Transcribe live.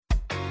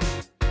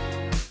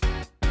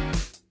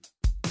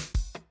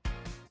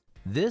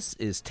This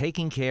is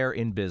Taking Care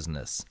in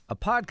Business, a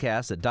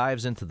podcast that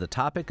dives into the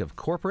topic of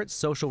corporate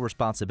social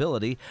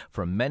responsibility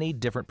from many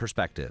different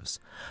perspectives.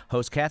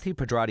 Host Kathy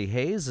Pedrati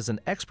Hayes is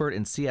an expert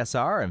in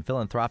CSR and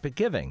philanthropic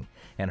giving,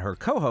 and her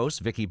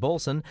co-host, Vicki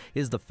Bolson,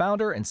 is the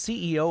founder and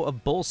CEO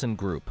of Bolson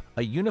Group,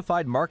 a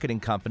unified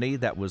marketing company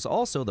that was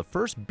also the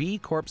first B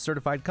Corp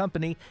certified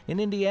company in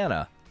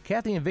Indiana.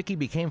 Kathy and Vicki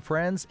became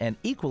friends and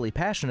equally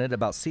passionate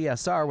about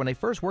CSR when they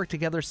first worked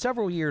together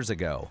several years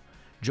ago.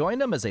 Join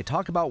them as they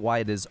talk about why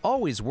it is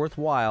always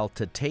worthwhile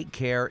to take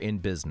care in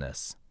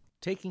business.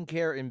 Taking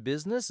Care in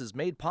Business is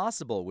made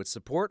possible with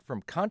support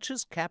from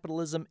Conscious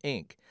Capitalism,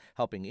 Inc.,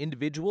 helping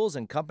individuals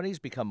and companies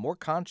become more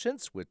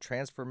conscious with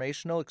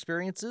transformational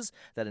experiences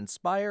that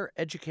inspire,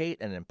 educate,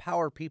 and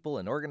empower people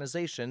and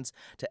organizations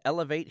to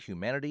elevate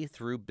humanity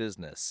through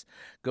business.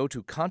 Go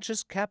to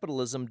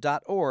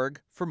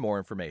consciouscapitalism.org for more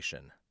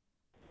information.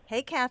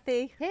 Hey,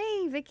 Kathy.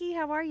 Hey, Vicki,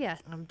 how are you?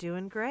 I'm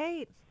doing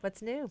great.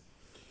 What's new?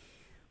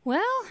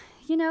 Well,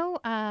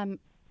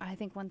 I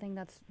think one thing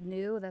that's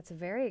new that's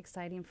very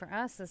exciting for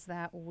us is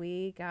that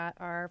we got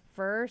our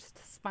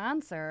first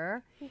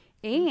sponsor,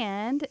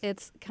 and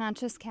it's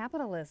Conscious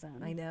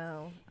Capitalism. I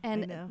know.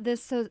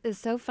 This is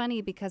so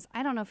funny because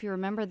I don't know if you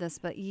remember this,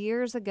 but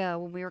years ago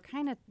when we were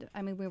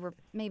we were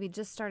maybe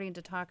just starting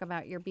to talk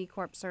about your B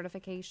Corp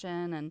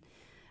certification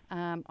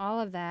and all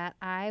of that,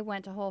 I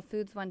went to Whole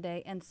Foods one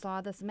day and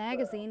saw this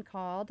magazine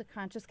called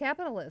Conscious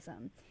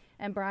Capitalism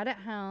and brought it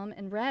home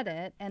and read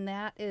it, and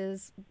that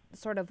is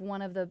sort of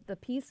one of the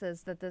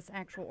pieces that this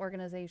actual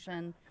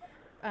organization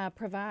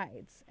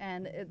provides.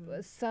 And it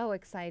was so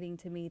exciting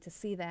to me to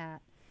see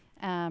that.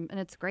 And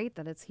it's great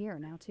that it's here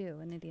now, too,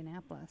 in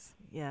Indianapolis.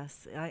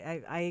 Yes,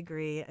 I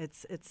agree.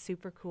 It's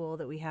super cool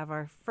that we have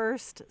our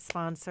first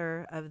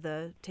sponsor of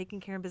the Taking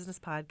Care in Business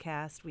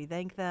podcast. We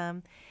thank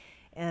them.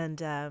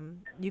 And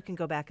you can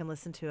go back and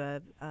listen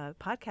to a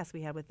podcast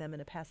we had with them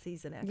in a past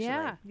season, actually.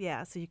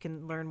 Yeah, so you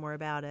can learn more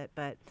about it.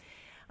 But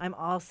I'm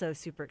also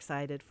super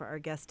excited for our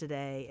guest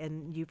today.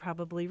 And you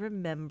probably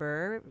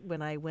remember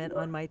when I went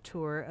on my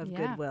tour of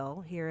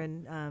Goodwill here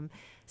in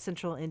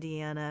central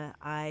Indiana,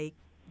 I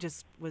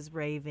just was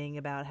raving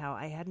about how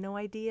I had no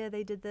idea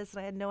they did this and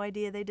I had no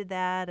idea they did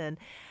that. And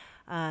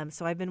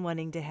so I've been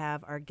wanting to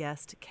have our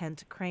guest,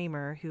 Kent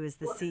Kramer, who is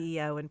the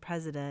CEO and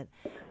president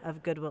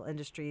of Goodwill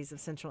Industries of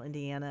Central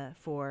Indiana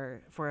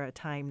for a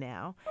time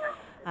now.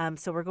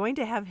 So we're going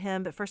to have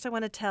him, but first I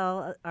want to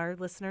tell our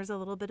listeners a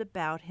little bit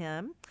about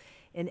him.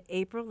 In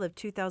April of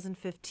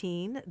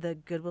 2015, the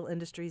Goodwill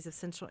Industries of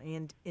Central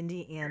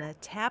Indiana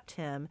tapped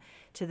him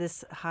to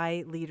this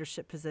high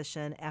leadership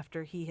position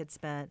after he had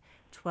spent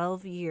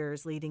 12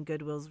 years leading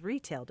Goodwill's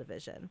retail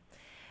division.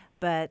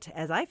 But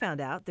as I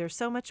found out, there's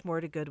so much more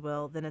to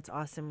Goodwill than its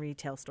awesome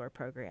retail store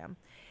program.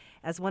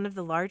 As one of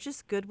the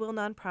largest Goodwill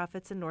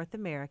nonprofits in North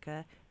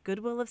America,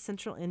 Goodwill of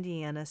Central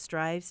Indiana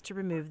strives to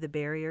remove the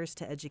barriers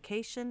to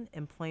education,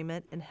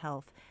 employment, and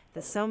health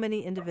that so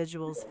many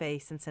individuals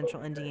face in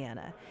Central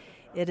Indiana.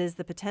 It is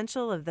the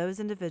potential of those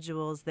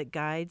individuals that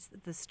guides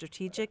the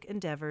strategic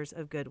endeavors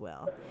of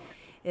Goodwill.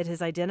 It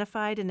has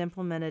identified and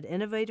implemented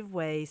innovative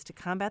ways to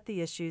combat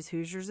the issues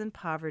Hoosiers in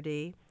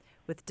poverty,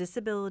 with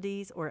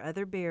disabilities or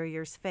other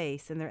barriers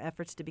face in their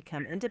efforts to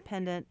become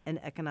independent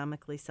and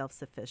economically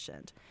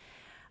self-sufficient.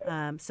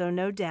 So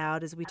no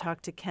doubt, as we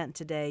talk to Kent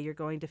today, you're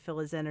going to feel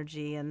his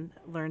energy and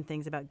learn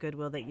things about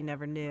Goodwill that you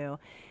never knew.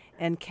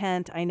 And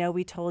Kent, I know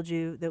we told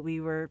you that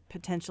we were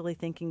potentially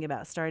thinking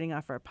about starting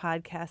off our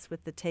podcast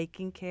with the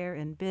Taking Care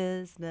in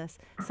Business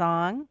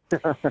song.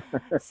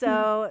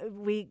 So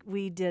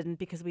we didn't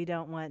because we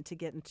don't want to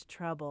get into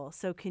trouble.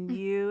 So can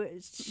you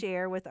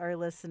share with our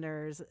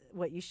listeners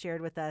what you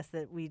shared with us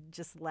that we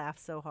just laughed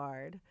so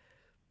hard?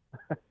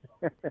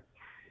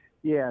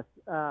 Yes.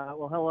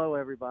 Well, hello,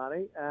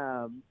 everybody.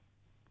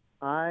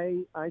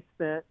 I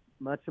spent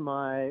much of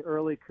my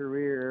early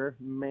career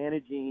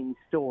managing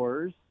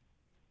stores,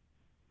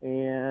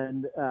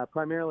 and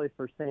primarily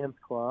for Sam's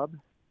Club.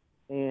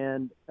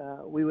 And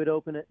we would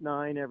open at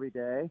 9 every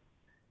day.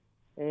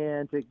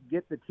 And to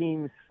get the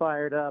teams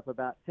fired up,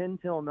 about 10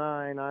 till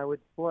 9, I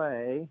would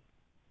play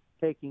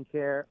Taking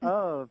Care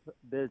of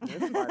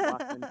Business by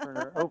Bachman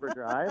Turner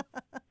Overdrive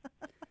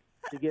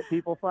to get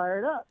people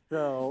fired up.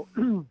 So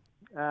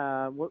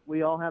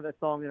we all have that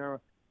song in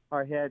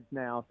our heads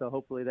now, so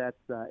hopefully that's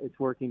it's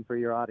working for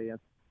your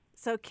audience.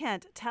 So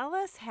Kent, tell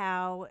us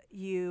how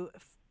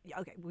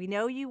we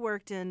know you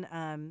worked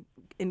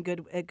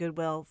at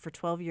Goodwill for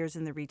 12 years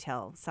in the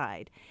retail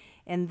side,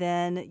 and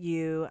then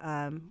you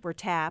were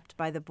tapped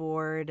by the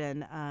board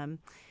and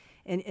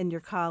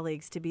your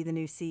colleagues to be the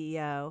new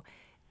CEO.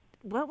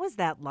 What was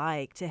that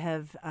like to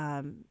have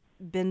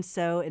been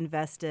so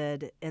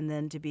invested and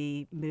then to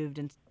be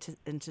moved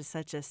into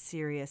such a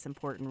serious,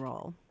 important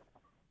role?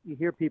 You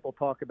hear people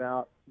talk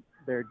about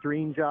their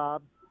dream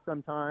job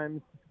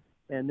sometimes,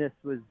 and this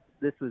was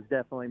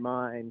definitely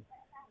mine.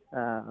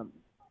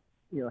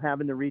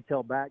 Having the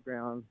retail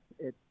background,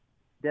 it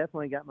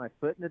definitely got my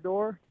foot in the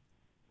door,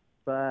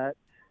 but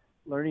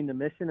learning the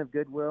mission of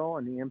Goodwill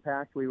and the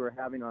impact we were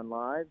having on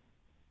lives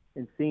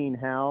and seeing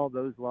how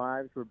those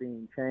lives were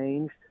being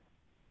changed,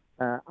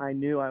 I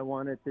knew I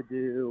wanted to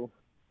do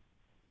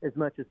as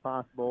much as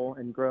possible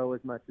and grow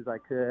as much as I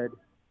could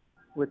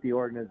with the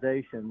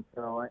organization.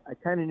 So I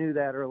kind of knew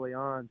that early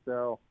on.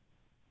 So,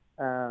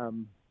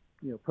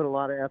 put a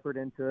lot of effort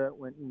into it,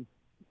 went and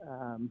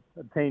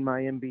obtained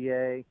my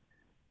MBA,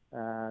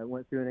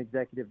 went through an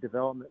executive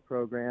development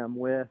program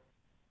with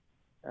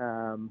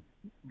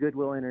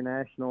Goodwill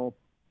International.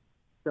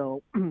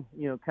 So, kind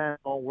of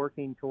all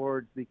working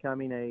towards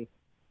becoming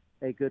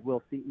a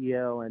Goodwill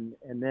CEO,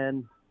 and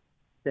then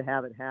to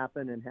have it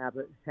happen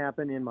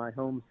in my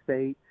home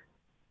state,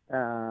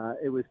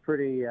 it was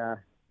pretty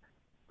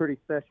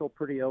special,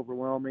 pretty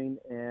overwhelming,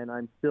 and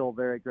I'm still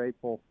very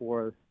grateful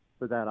for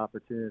that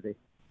opportunity.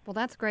 Well,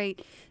 that's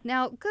great.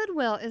 Now,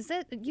 Goodwill,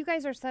 you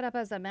guys are set up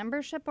as a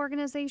membership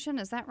organization,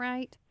 is that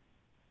right?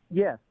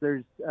 Yes,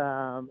 there's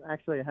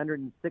actually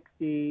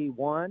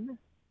 161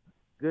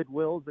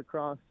 Goodwills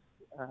across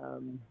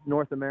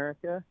North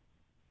America,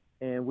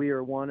 and we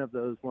are one of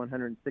those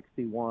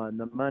 161.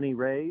 The money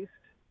raised,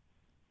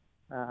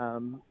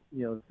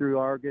 through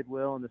our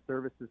Goodwill and the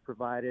services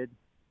provided,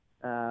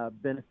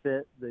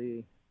 benefit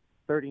the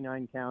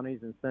 39 counties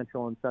in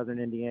central and southern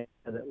Indiana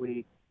that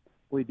we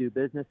do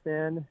business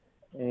in.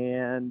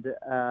 And,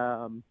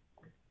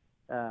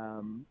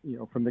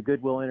 from the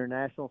Goodwill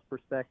International's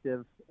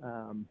perspective,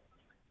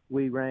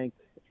 we rank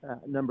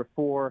number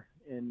 4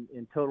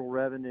 in total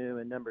revenue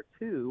and number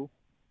 2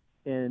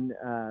 in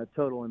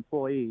total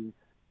employees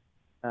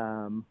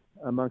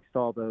amongst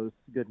all those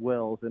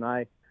Goodwills. And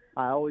I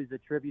always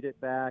attribute it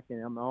back,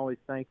 and I'm always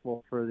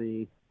thankful for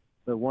the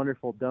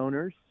wonderful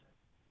donors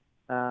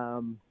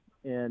in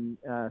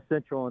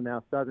central and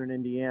now southern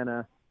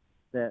Indiana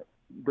that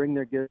bring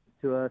their goods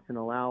to us and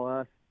allow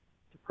us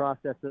to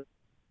process it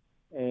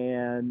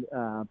and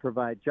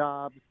provide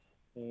jobs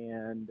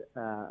and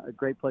a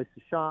great place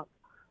to shop,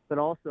 but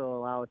also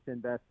allow us to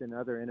invest in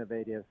other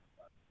innovative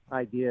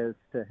ideas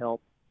to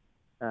help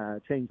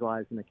change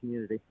lives in the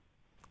community.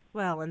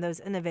 Well, and those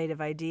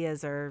innovative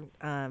ideas are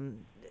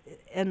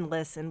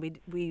endless, and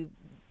we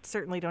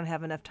certainly don't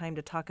have enough time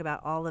to talk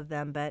about all of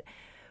them, but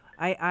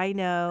I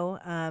know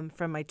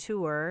from my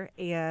tour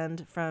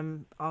and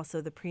from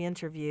also the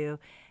pre-interview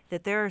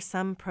that there are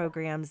some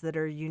programs that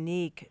are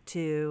unique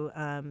to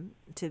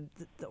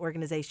the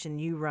organization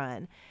you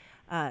run.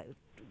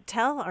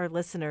 Tell our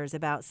listeners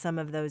about some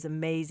of those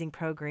amazing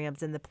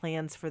programs and the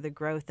plans for the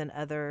growth in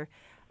other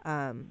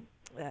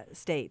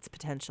states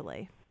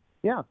potentially.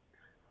 Yeah.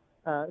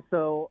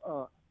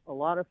 So a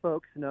lot of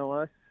folks know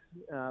us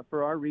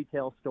for our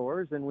retail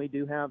stores, and we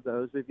do have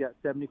those. We've got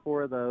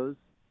 74 of those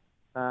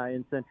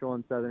in central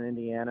and southern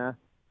Indiana.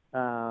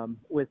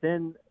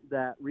 Within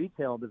that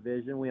retail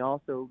division, we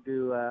also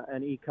do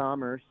an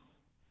e-commerce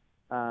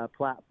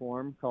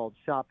platform called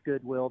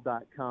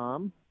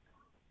shopgoodwill.com,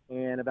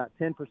 and about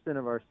 10%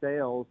 of our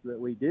sales that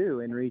we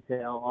do in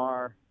retail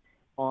are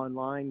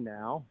online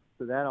now.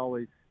 So that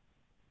always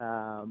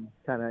kind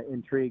of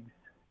intrigues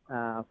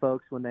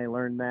folks when they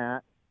learn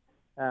that.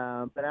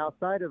 But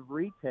outside of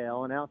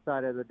retail and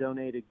outside of the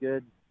donated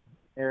goods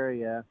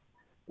area,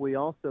 we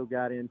also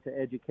got into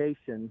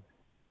education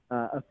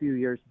a few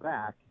years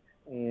back,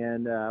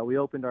 and we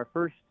opened our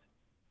first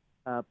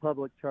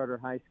public charter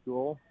high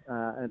school,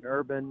 an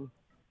urban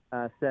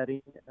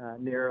setting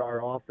near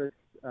our office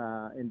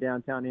in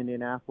downtown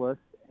Indianapolis,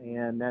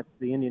 and that's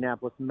the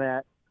Indianapolis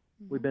Met.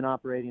 Mm-hmm. We've been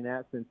operating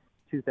that since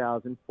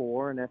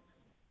 2004, and that's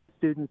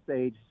students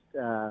aged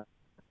 9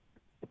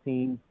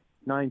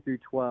 through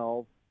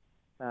 12.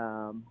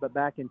 But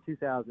back in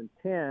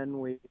 2010,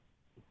 we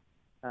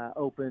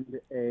opened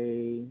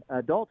a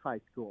adult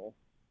high school,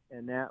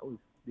 and that was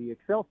the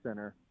Excel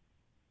Center.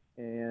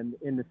 And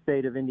in the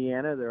state of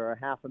Indiana, there are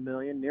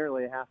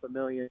nearly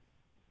 500,000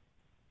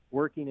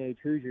 working age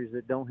Hoosiers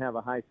that don't have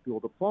a high school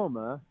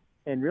diploma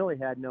and really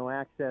had no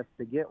access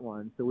to get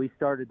one. So we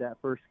started that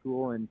first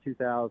school in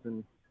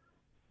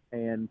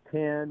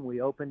 2010.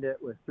 We opened it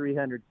with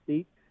 300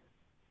 seats,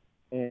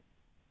 and 6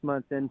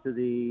 months into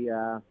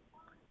the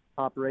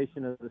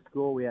operation of the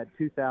school, we had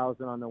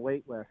 2,000 on the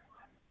wait list.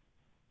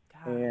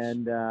 Gosh.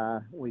 And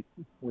we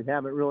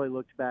haven't really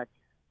looked back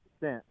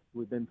since.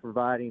 We've been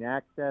providing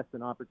access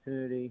and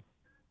opportunity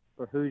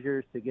for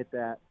Hoosiers to get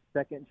that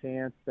second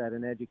chance at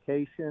an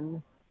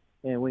education,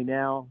 and we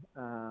now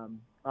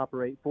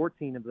operate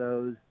 14 of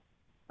those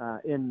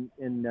in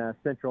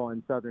central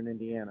and southern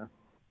Indiana.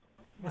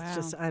 Wow. It's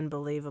just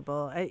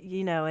unbelievable.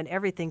 And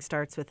everything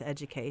starts with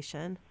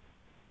education.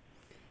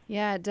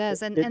 Yeah, it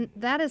does. And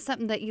that is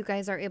something that you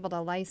guys are able to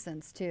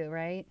license too,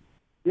 right?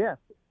 Yes.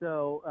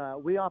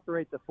 So we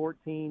operate the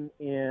 14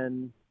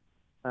 in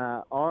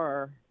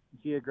our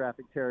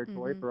geographic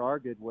territory, mm-hmm. for our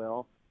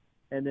Goodwill,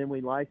 and then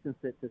we license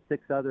it to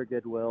 6 other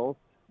Goodwills,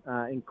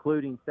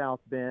 including South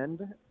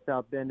Bend.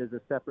 South Bend is a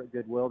separate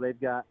Goodwill. They've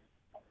got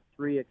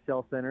 3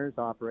 Excel Centers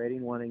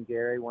operating, one in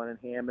Gary, one in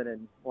Hammond,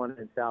 and one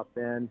in South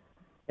Bend.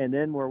 And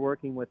then we're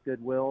working with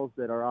Goodwills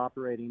that are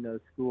operating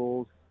those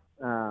schools,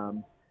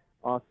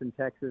 Austin,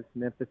 Texas,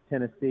 Memphis,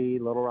 Tennessee,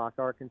 Little Rock,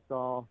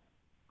 Arkansas,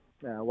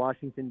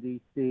 Washington,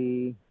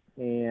 D.C.,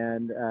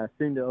 and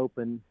soon to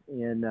open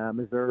in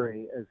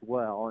Missouri as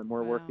well. And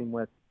we're Wow. working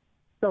with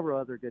several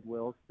other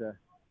Goodwills to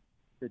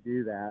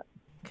do that.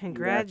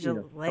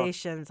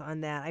 Congratulations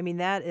on that. I mean,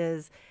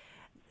 that's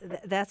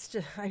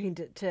just, I mean,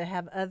 to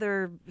have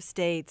other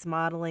states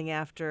modeling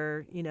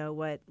after,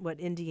 what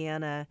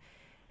Indiana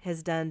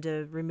has done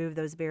to remove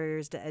those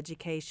barriers to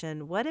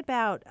education. What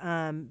about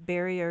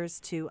barriers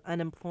to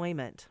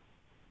unemployment?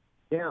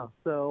 Yeah,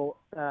 so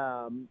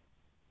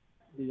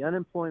the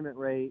unemployment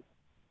rate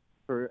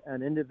for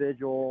an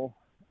individual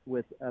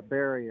with a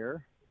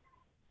barrier,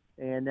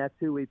 and that's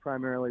who we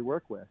primarily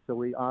work with. So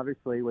we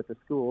obviously, with the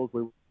schools,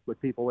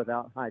 with people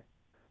without high,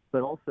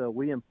 but also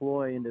we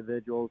employ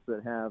individuals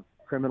that have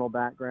criminal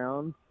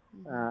backgrounds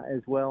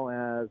as well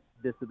as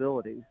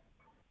disabilities.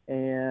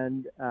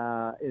 And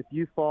if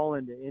you fall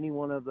into any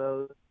one of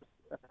those,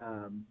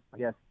 I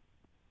guess,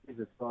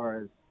 as far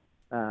as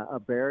a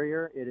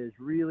barrier, it is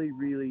really,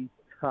 really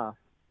tough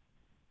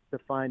to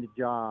find a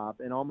job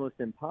and almost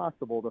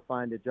impossible to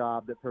find a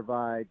job that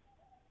provides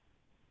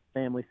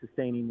family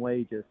sustaining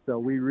wages. So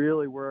we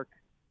really work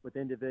with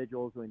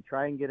individuals and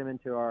try and get them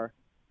into our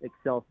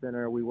Excel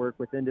Center. We work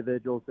with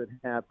individuals that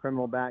have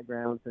criminal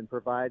backgrounds and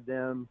provide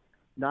them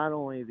not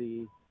only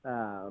the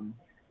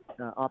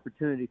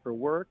opportunity for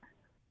work,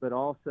 but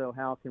also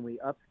how can we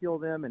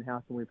upskill them and how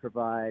can we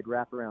provide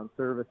wraparound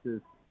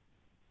services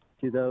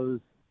to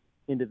those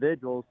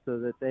individuals so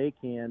that they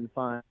can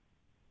find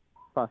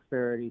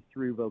prosperity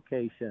through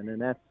vocation.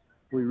 And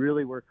we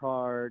really work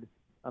hard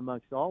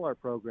amongst all our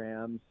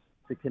programs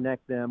to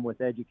connect them with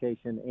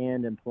education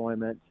and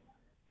employment.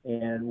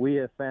 And we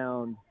have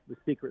found the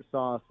secret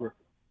sauce with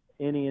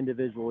any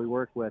individual we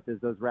work with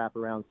is those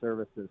wraparound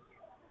services.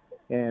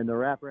 And the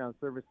wraparound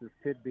services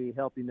could be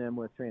helping them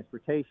with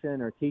transportation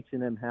or teaching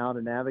them how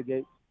to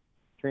navigate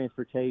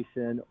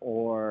transportation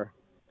or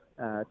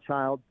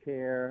child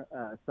care.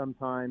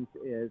 Sometimes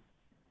is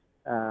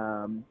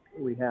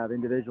we have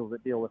individuals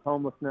that deal with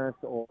homelessness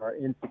or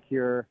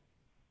insecure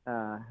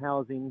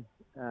housing.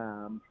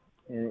 And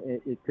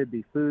it could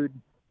be food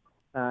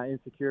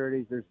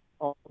insecurities. There's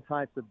all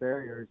types of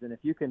barriers. And if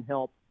you can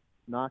help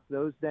knock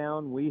those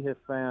down, we have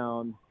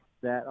found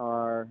that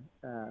our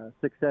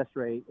success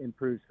rate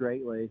improves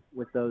greatly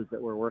with those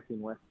that we're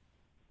working with.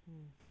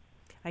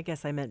 I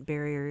guess I meant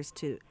barriers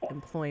to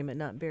employment,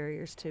 not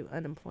barriers to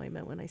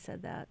unemployment when I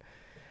said that.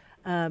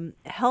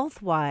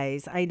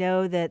 Health-wise, I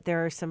know that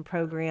there are some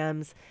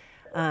programs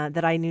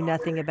that I knew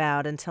nothing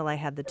about until I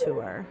had the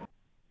tour.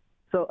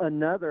 So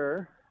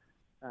another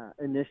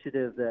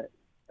initiative that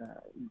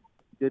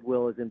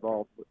Goodwill is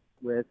involved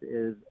with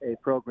is a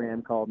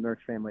program called Nurse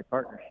Family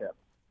Partnership.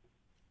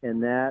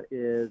 And that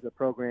is a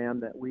program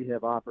that we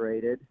have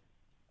operated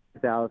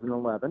in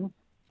 2011.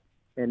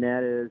 And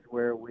that is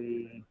where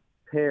we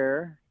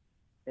pair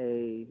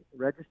a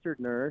registered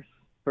nurse,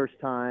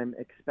 first-time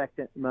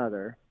expectant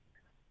mother.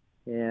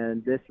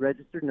 And this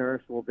registered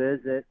nurse will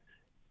visit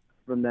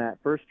from that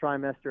first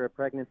trimester of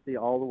pregnancy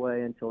all the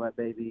way until that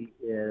baby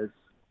is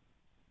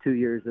 2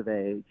 years of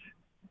age.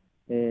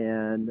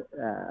 And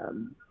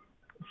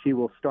she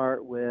will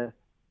start with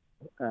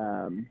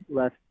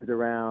lessons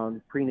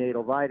around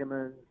prenatal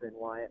vitamins and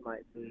why it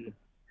might be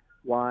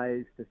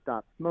wise to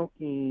stop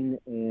smoking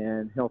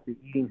and healthy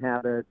eating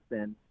habits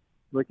and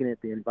looking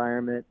at the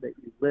environment that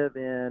you live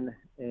in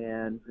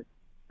and,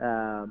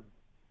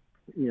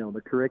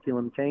 the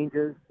curriculum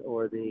changes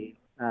or the,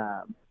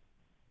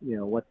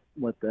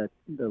 what the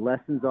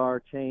lessons are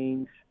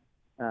change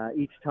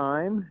each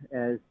time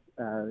as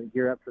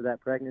gear up for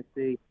that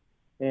pregnancy.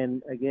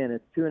 And again,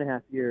 it's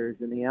 2.5 years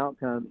and the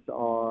outcomes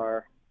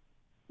are,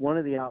 one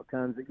of the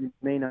outcomes that you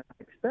may not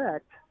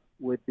expect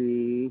would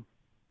be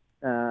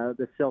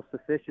the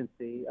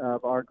self-sufficiency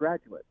of our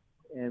graduates.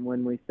 And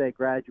when we say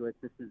graduates,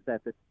 this is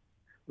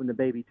when the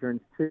baby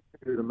turns 2,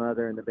 the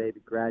mother and the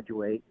baby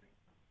graduate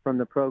from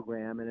the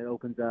program, and it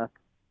opens up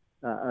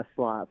a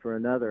slot for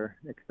another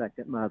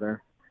expectant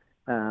mother.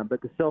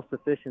 But the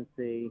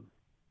self-sufficiency,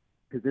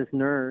 because this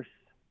nurse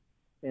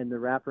and the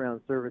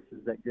wraparound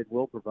services that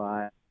Goodwill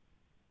provide,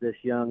 this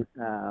young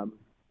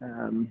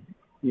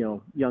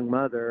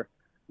mother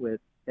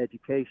with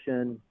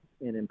education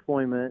and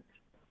employment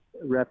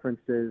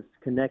references,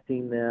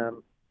 connecting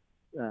them,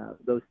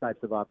 those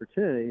types of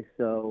opportunities.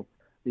 So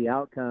the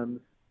outcomes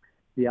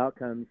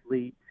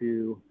lead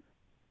to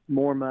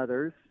more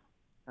mothers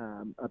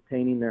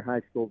obtaining their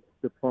high school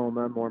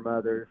diploma, more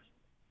mothers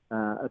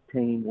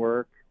obtaining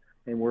work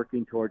and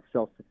working towards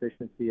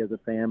self-sufficiency as a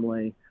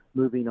family,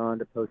 moving on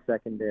to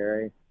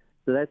post-secondary.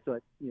 So that's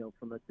what,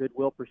 from a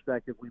Goodwill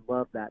perspective, we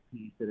love that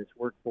piece, that it's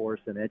workforce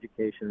and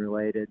education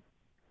related.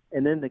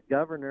 And then the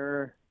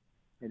governor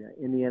and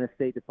Indiana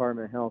State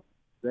Department of Health,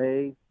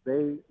 they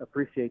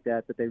appreciate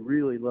that, but they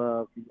really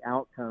love the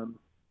outcomes,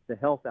 the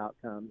health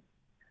outcomes,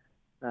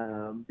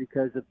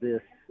 because of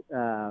this,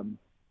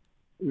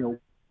 working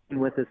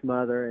with this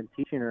mother and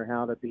teaching her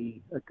how to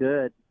be a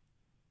good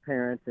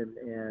parent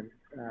and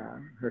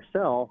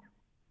herself.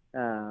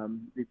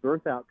 The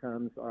birth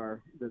outcomes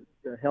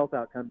the health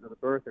outcomes of the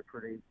birth are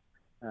pretty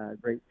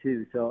great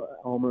too. So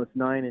almost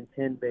 9 in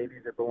 10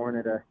 babies are born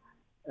at a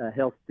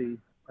healthy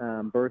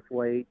birth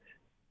weight.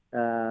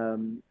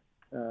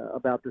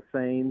 About the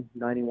same,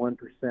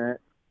 91%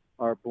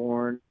 are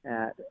born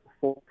at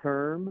full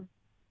term,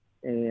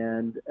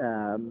 and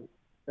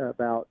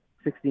about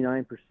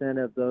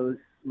 69% of those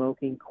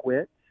smoking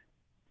quit.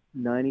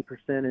 90%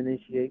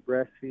 initiate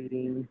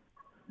breastfeeding.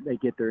 They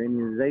get their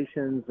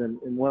immunizations,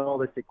 and what all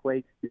this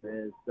equates to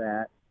is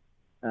that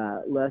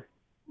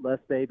less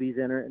babies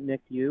enter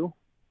NICU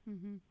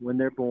when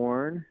they're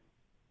born.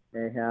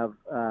 They have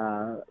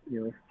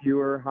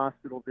fewer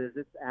hospital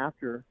visits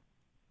after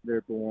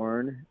they're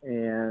born,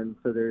 and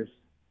so there's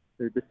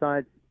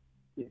besides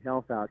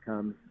health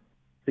outcomes,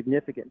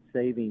 significant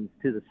savings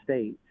to the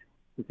state.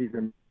 If these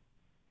are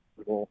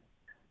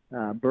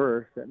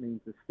births, that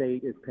means the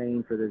state is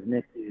paying for those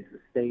NICUs. The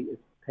state is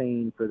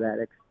paying for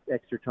that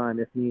extra time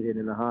if needed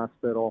in the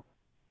hospital,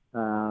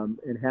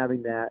 and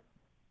having that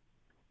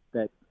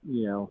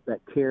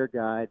care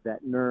guide,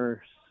 that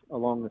nurse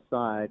along the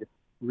side,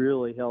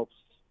 really helps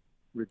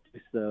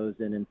reduce those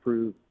and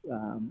improve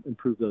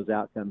those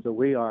outcomes. So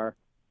we're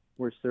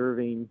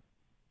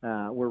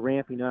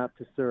ramping up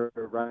to serve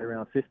right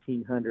around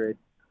 1,500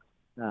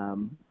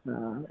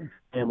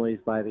 families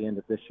by the end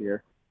of this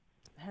year.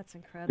 That's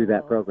incredible. Through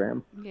that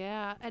program.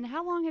 Yeah. And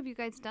how long have you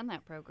guys done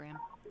that program?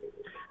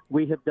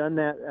 We have done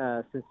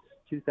that since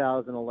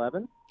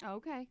 2011.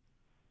 Okay.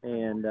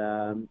 And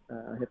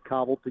have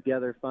cobbled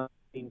together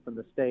funding from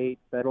the state,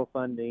 federal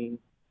funding,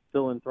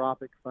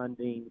 philanthropic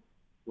funding,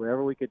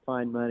 wherever we could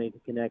find money to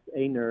connect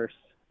a nurse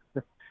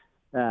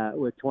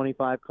with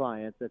 25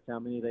 clients. That's how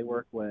many they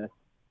work with,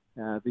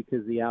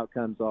 because the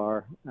outcomes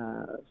are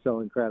so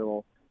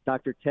incredible.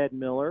 Dr. Ted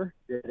Miller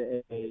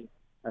did a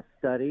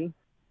study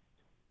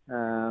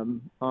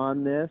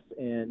on this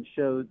and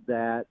showed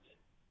that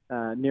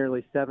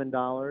nearly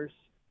 $7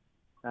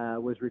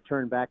 was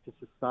returned back to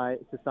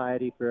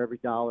society for every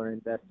dollar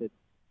invested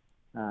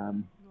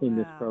in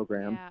this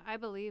program. Yeah, I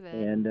believe it.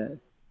 And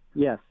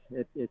yes,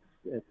 it's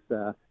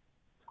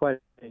quite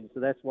a thing.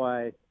 So that's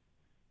why,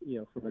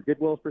 from a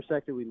Goodwill's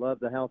perspective, we love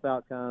the health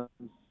outcomes,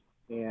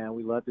 and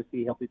we love to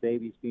see healthy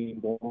babies being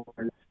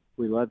born.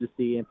 We love to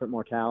see infant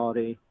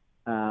mortality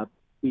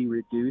be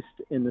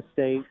reduced in the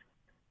state.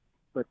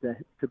 But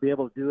to be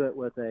able to do it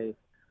with a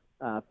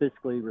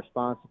fiscally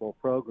responsible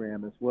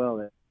program as well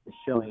that is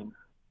showing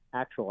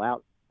actual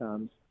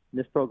outcomes.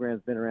 This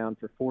program's been around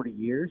for 40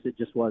 years. It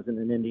just wasn't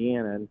in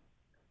Indiana.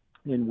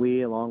 And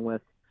we, along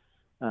with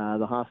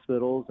the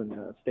hospitals and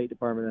the State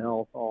Department of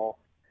Health, all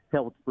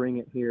helped bring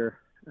it here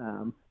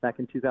back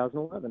in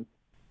 2011.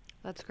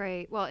 That's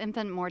great. Well,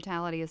 infant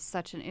mortality is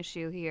such an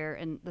issue here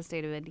in the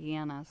state of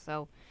Indiana,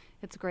 so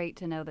it's great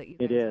to know that you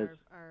guys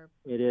are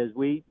It is.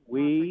 We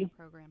offering a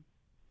program.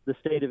 The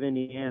state of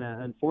Indiana,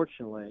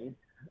 unfortunately,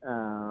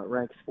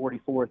 ranks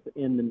 44th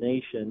in the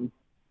nation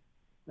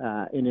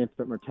in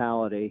infant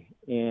mortality,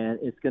 and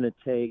it's going to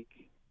take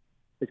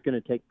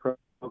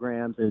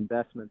programs and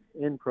investments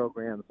in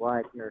programs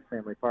like Nurse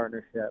Family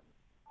Partnership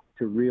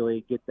to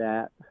really get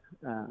that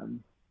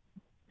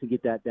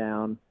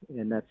down,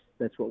 and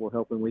that's what we're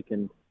hoping we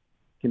can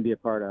be a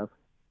part of.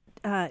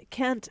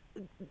 Kent,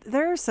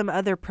 there are some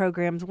other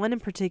programs, one in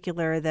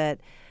particular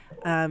that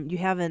you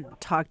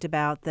haven't talked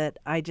about that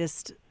I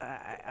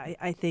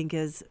think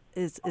is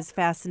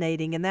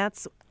fascinating, and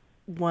that's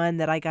one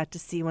that I got to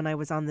see when I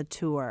was on the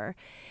tour.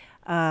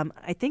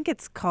 I think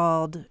it's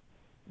called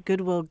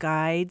Goodwill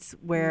Guides,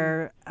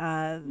 where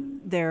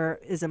there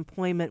is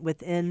employment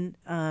within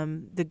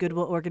the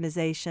Goodwill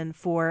organization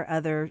for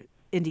other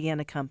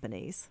Indiana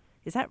companies.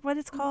 Is that what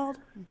it's called?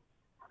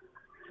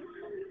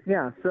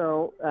 Yeah,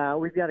 so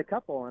we've got a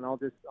couple, and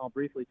I'll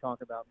briefly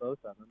talk about both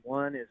of them.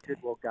 One is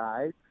Goodwill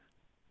Guides,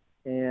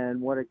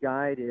 and what a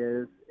guide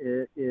is,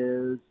 it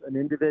is an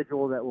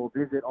individual that will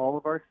visit all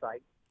of our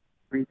sites,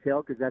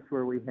 retail, because that's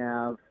where we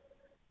have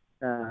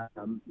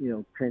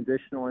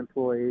transitional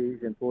employees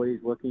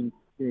looking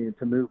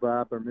to move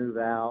up or move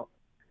out,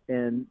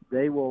 and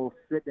they will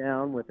sit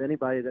down with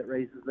anybody that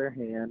raises their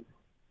hand,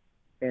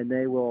 and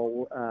they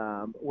will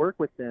work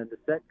with them to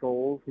set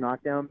goals,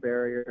 knock down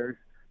barriers,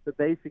 but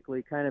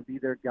basically kind of be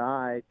their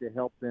guide to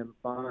help them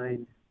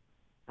find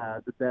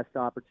the best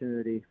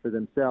opportunity for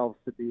themselves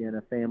to be in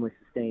a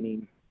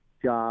family-sustaining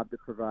job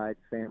that provides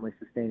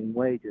family-sustaining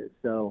wages.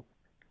 So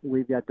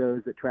we've got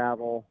those that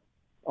travel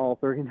all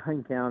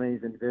 39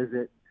 counties and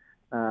visit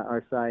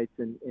our sites.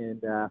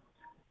 And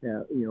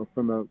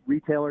from a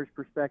retailer's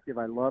perspective,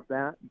 I love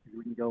that, because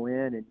we can go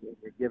in and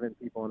you're giving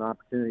people an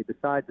opportunity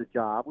besides a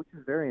job, which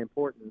is very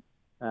important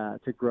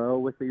to grow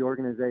with the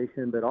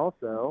organization, but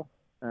also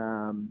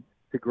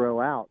to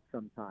grow out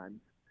sometimes,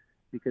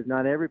 because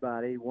not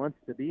everybody wants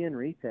to be in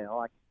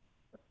retail.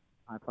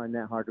 I find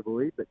that hard to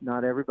believe, but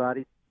not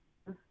everybody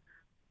does.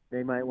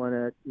 They might want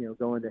to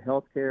go into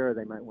healthcare, or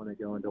they might want to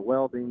go into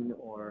welding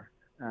or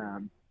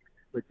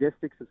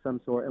logistics of some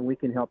sort, and we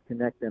can help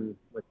connect them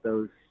with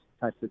those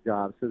types of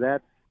jobs. So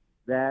that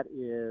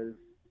is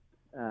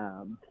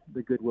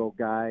the Goodwill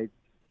Guides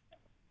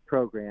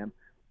program.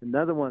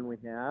 Another one we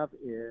have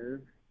is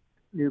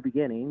New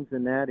Beginnings,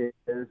 and that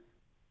is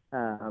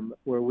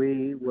where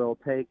we will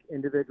take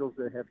individuals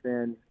that have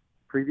been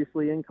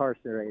previously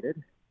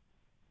incarcerated,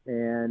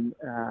 and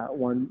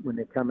when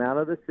they come out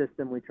of the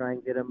system, we try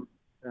and get them,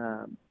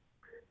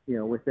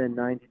 within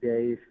 90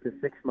 days to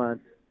 6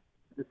 months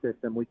of the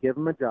system. We give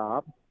them a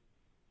job,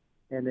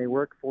 and they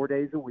work 4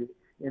 days a week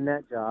in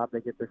that job. They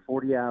get their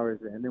 40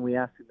 hours in, and we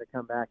ask them to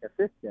come back a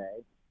fifth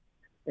day,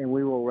 and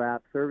we will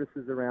wrap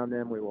services around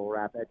them. We will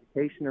wrap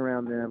education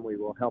around them. We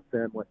will help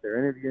them with their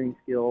interviewing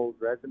skills,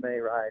 resume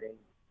writing,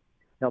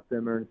 help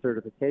them earn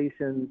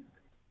certifications,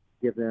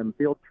 give them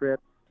field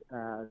trips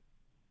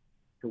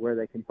to where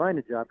they can find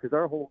a job. Because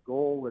our whole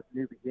goal with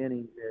New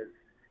Beginnings is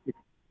if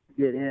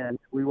you get in,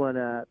 we want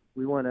to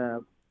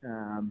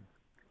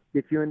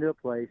get you into a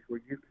place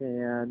where you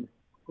can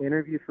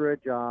interview for a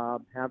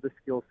job, have the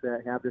skill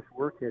set, have this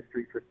work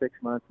history for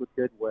 6 months with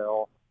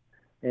Goodwill,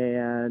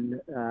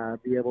 and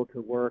be able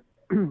to work,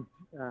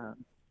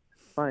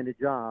 find a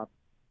job.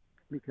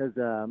 Because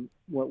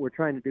what we're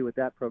trying to do with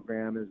that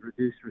program is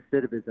reduce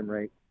recidivism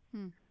rate.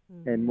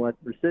 Mm-hmm. And what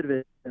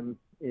recidivism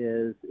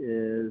is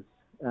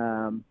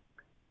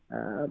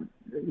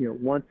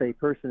once a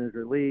person is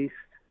released,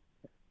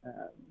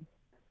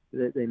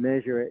 they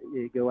measure it,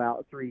 you go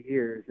out 3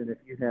 years, and if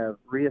you have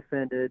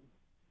reoffended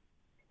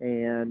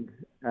and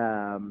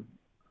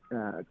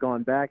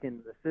gone back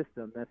into the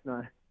system, that's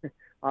not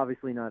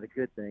obviously not a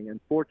good thing.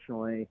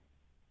 Unfortunately,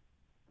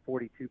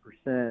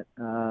 42%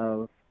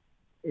 of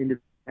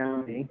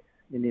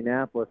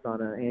Indianapolis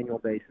on an annual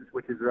basis,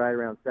 which is right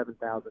around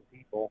 7,000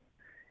 people,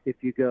 if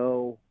you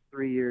go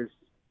 3 years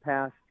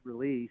past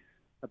release,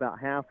 about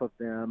half of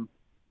them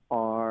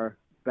are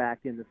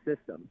back in the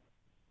system.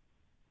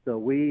 So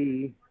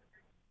we,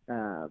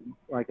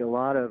 like a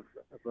lot of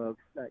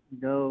folks that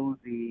know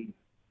the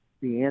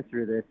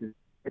answer to this, is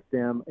get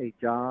them a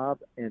job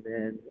and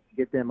then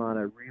get them on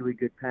a really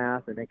good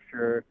path and make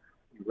sure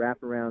you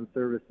wrap around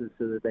services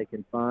so that they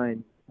can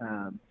find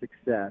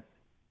success.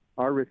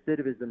 Our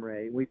recidivism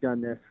rate, we've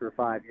done this for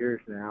 5 years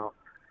now,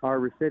 our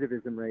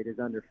recidivism rate is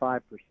under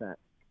 5%.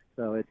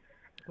 So it's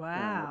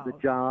wow. The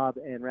job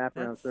and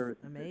wraparound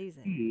services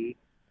amazing. Is key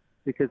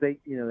because they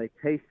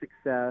taste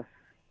success.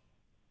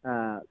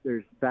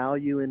 There's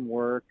value in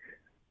work,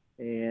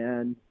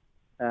 and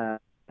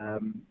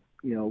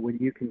when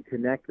you can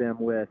connect them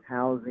with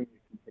housing, you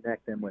can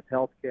connect them with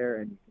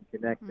healthcare, and you can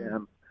connect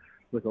them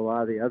with a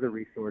lot of the other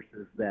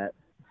resources that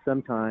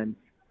sometimes,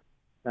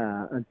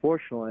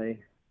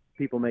 unfortunately,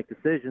 people make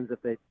decisions if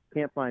they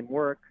can't find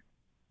work.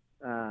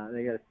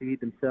 They got to feed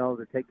themselves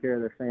or take care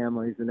of their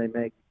families, and they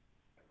make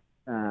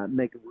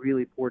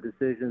really poor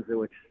decisions,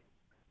 which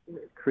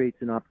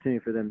creates an opportunity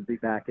for them to be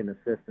back in the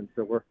system.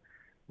 So we're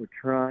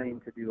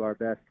trying to do our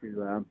best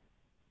to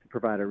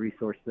provide a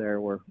resource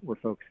there where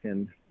folks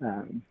can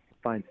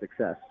find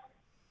success.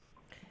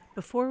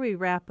 Before we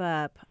wrap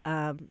up,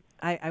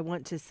 I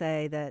want to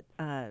say that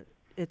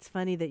it's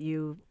funny that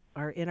you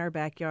are in our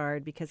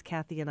backyard because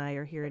Kathy and I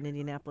are here in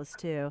Indianapolis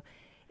too,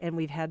 and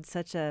we've had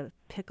such a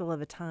pickle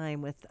of a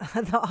time with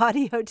the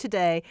audio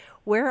today.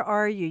 Where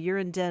are you? You're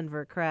in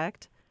Denver,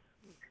 correct?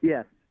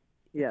 Yes.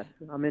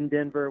 I'm in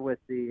Denver with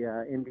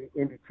the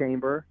Indy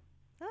Chamber,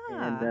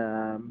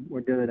 and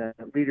we're doing a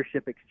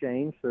leadership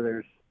exchange. So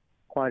there's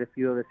quite a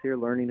few of us here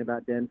learning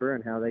about Denver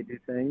and how they do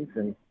things,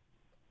 and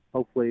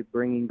hopefully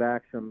bringing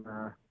back some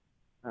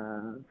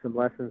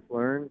lessons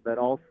learned. But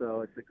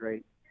also, it's a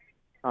great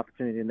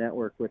opportunity to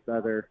network with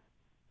other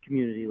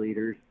community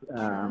leaders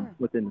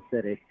within the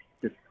city.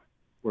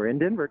 We're in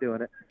Denver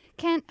doing it.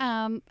 Kent,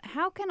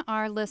 how can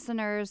our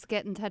listeners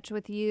get in touch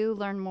with you,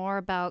 learn more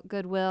about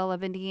Goodwill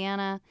of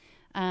Indiana?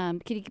 Can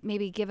you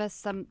maybe give us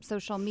some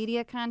social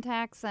media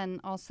contacts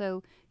and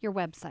also your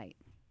website?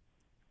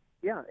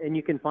 Yeah, and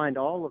you can find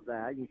all of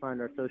that. You can find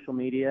our social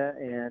media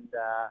and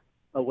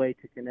a way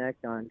to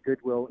connect on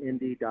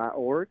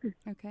goodwillindy.org.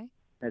 Okay.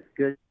 That's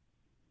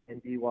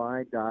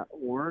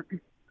goodwillindy.org.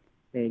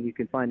 And you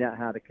can find out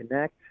how to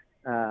connect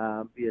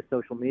via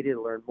social media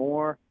to learn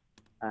more.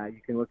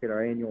 You can look at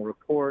our annual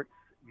reports.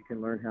 You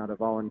can learn how to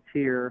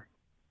volunteer.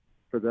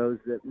 For those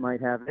that might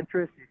have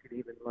interest, you can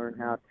even learn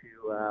how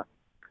to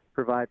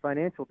provide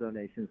financial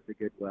donations to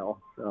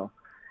Goodwill. So,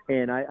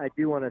 and I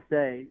do want to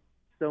say,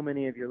 so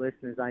many of your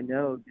listeners I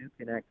know do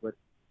connect with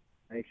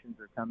donations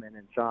or come in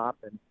and shop,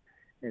 and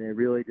I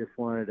really just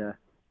wanted to,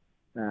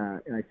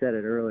 and I said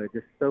it earlier,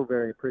 just so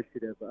very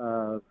appreciative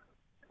of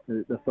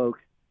the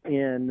folks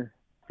in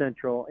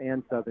Central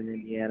and Southern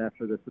Indiana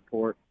for the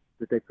support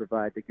that they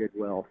provide to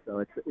Goodwill. So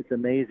it's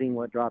amazing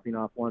what dropping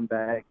off one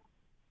bag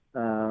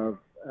of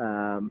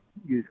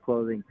used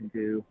clothing can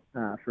do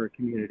for a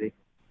community.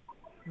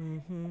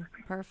 Mm-hmm.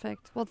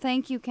 Perfect. Well,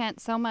 thank you,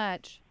 Kent, so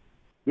much.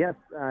 Yes,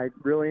 I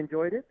really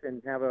enjoyed it,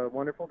 and have a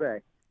wonderful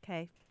day.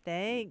 Okay,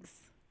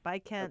 thanks. Bye,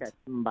 Kent. Okay,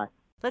 bye.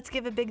 Let's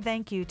give a big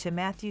thank you to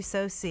Matthew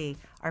Sosi,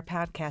 our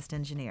podcast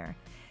engineer.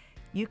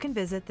 You can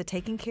visit the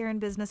Taking Care in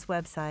Business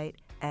website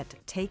at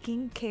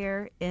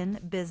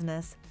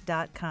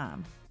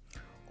takingcareinbusiness.com.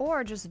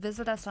 or just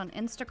visit us on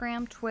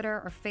Instagram,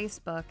 Twitter, or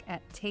Facebook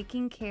at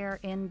Taking Care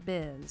in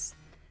Biz.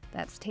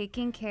 That's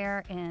Taking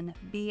Care in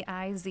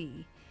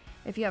B-I-Z.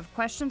 If you have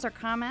questions or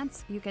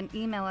comments, you can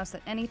email us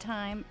at any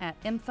time at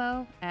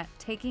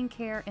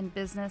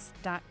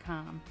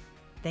info@takingcareinbusiness.com.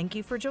 Thank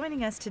you for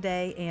joining us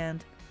today,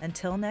 and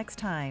until next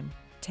time,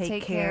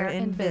 take care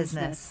in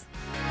business.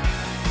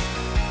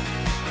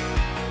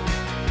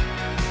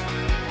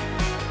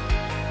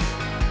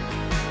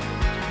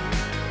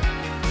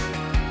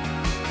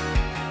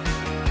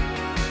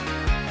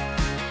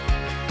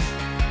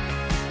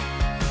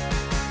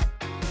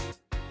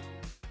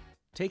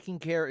 Taking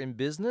Care in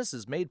Business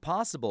is made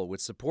possible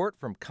with support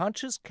from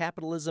Conscious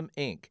Capitalism,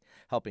 Inc.,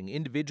 helping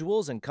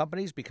individuals and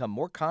companies become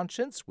more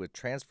conscious with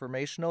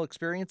transformational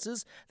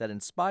experiences that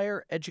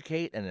inspire,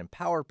 educate, and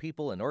empower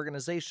people and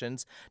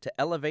organizations to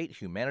elevate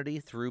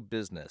humanity through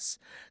business.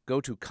 Go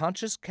to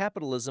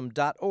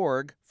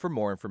consciouscapitalism.org for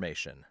more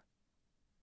information.